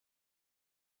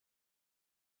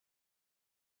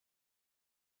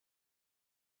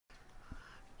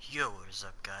Yo, what is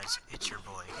up guys, it's your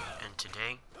boy, and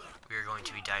today we are going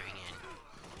to be diving in,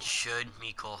 should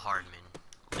Mecole Hardman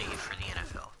leave for the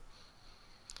NFL?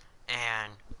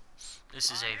 And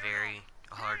this is a very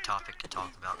hard topic to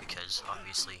talk about because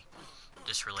obviously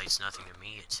this relates nothing to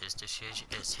me. It's his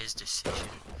decision,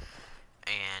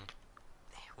 and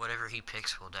whatever he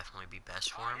picks will definitely be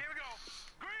best for him.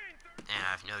 And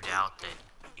I have no doubt that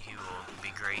he will be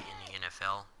great in the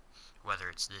NFL, whether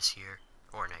it's this year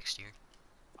or next year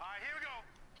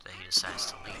that he decides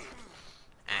to leave.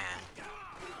 And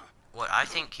what I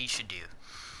think he should do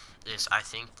is I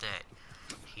think that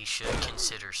he should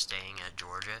consider staying at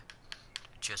Georgia,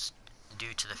 just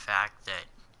due to the fact that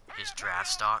his draft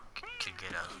stock could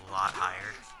get a lot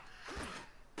higher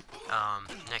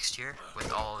next year.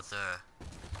 With all of the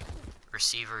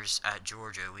receivers at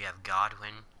Georgia, we have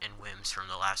Godwin and Wims from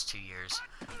the last 2 years.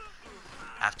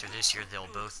 After this year, they'll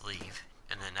both leave,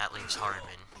 and then that leaves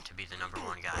Hardman to be the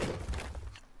 #1 guy.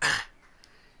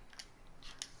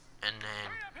 And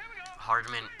then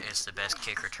Hardman is the best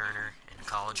kick returner in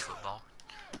college football.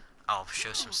 I'll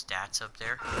show some stats up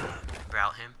there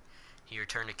about him. He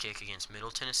returned a kick against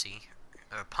Middle Tennessee,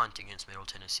 or a punt against Middle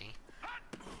Tennessee.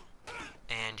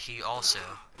 And he also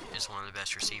is one of the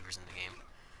best receivers in the game,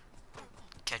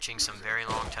 catching some very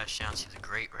long touchdowns. He's a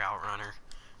great route runner,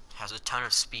 has a ton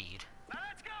of speed.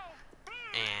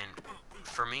 And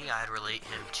for me, I'd relate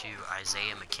him to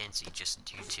Isaiah McKenzie just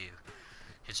due to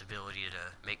his ability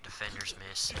to make defenders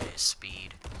miss and his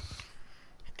speed.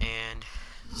 And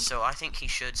so I think he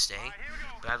should stay,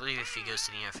 but I believe if he goes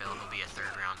to the NFL, he'll be a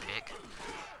 3rd round pick.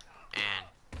 And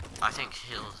I think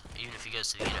even if he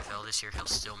goes to the NFL this year, he'll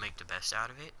still make the best out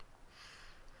of it.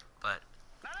 But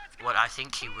what I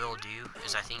think he will do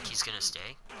is I think he's going to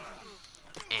stay.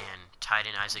 And tight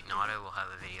end Isaac Nato will have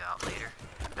a video out later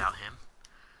about him.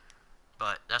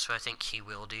 But that's what I think he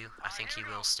will do. I think he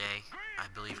will stay. I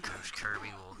believe Coach Kirby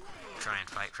will try and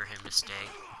fight for him to stay.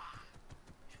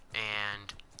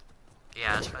 And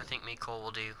yeah, that's what I think Mecole will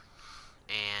do.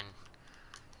 And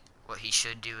what he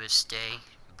should do is stay,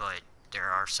 but there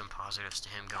are some positives to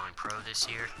him going pro this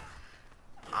year.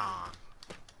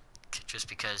 Just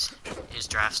because his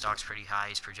draft stock's pretty high.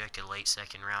 He's projected late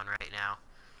 2nd round right now.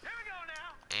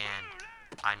 And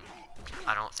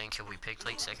I don't think he'll be picked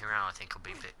late 2nd round. I think he'll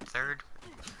be picked 3rd.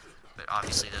 But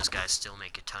obviously those guys still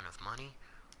make a ton of money,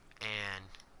 and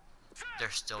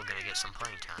they're still going to get some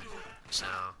playing time. So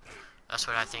that's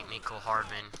what I think Mecole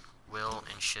Hardman will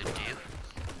and should do.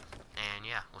 And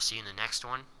yeah, we'll see you in the next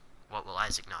one. What will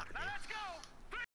Isaac Nato do?